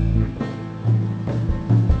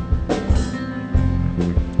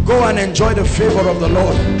 Go and enjoy the favor of the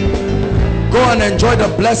Lord. Go and enjoy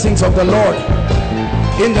the blessings of the Lord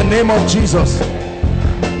in the name of Jesus.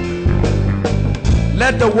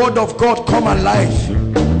 Let the word of God come alive.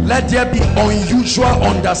 Let there be unusual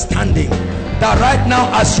understanding, that right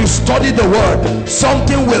now as you study the word,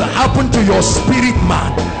 something will happen to your spirit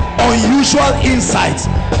man. Unusual insights.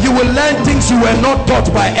 You will learn things you were not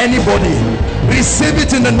taught by anybody. Receive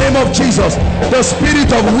it in the name of Jesus. The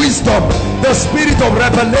spirit of wisdom, the spirit of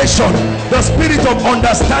revelation, the spirit of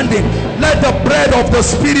understanding. Let the bread of the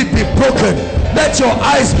spirit be broken. Let your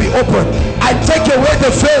eyes be open. I take away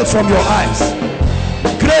the veil from your eyes.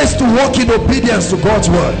 Grace to walk in obedience to God's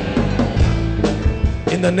word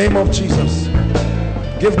in the name of Jesus.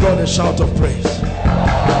 Give God a shout of praise.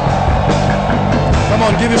 Come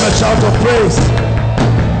on, give him a shout of praise.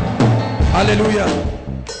 Hallelujah.